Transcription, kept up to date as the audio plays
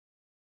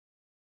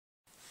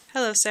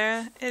Hello,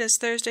 Sarah. It is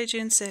Thursday,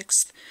 June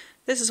 6th.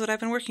 This is what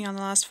I've been working on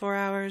the last 4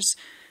 hours,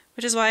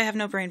 which is why I have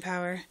no brain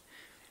power.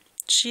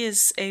 She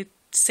is a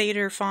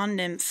satyr fawn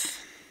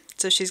nymph,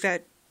 so she's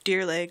got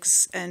deer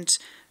legs and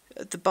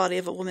the body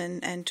of a woman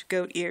and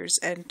goat ears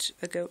and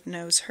a goat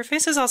nose. Her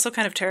face is also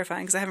kind of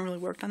terrifying because I haven't really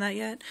worked on that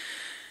yet.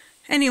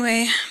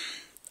 Anyway,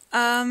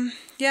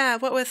 yeah,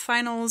 what with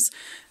finals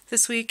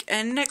this week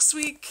and next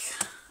week,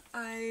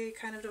 I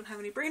kind of don't have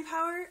any brain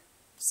power,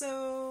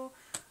 so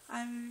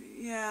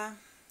yeah,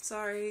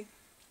 sorry.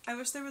 I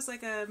wish there was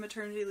like a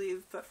maternity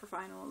leave but for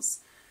finals,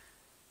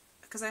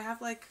 because I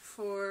have like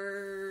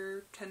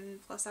 4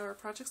 10+ hour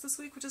projects this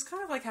week, which is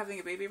kind of like having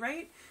a baby,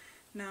 right?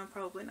 No,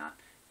 probably not.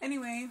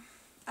 Anyway,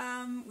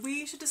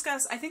 we should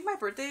discuss, I think my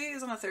birthday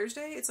is on a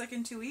Thursday, it's like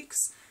in 2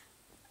 weeks.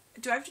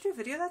 Do I have to do a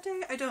video that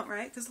day? I don't,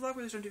 right? Because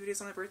vloggers don't do videos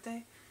on their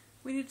birthday.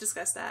 We need to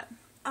discuss that.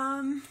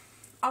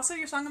 Also,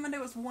 your song on Monday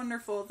was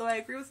wonderful, though I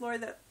agree with Lori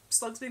that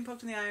slugs being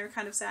poked in the eye are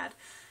kind of sad,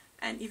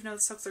 and even though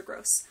the slugs are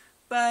gross.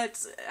 But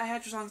I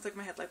had your song stuck in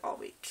my head like all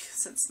week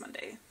since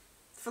Monday,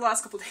 for the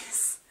last couple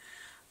days.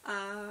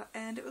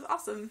 And it was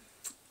awesome.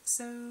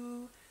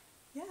 So,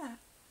 yeah,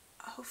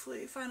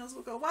 hopefully finals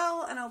will go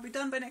well, and I'll be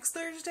done by next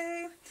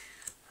Thursday.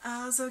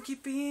 So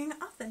keep being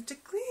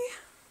authentically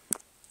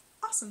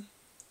awesome.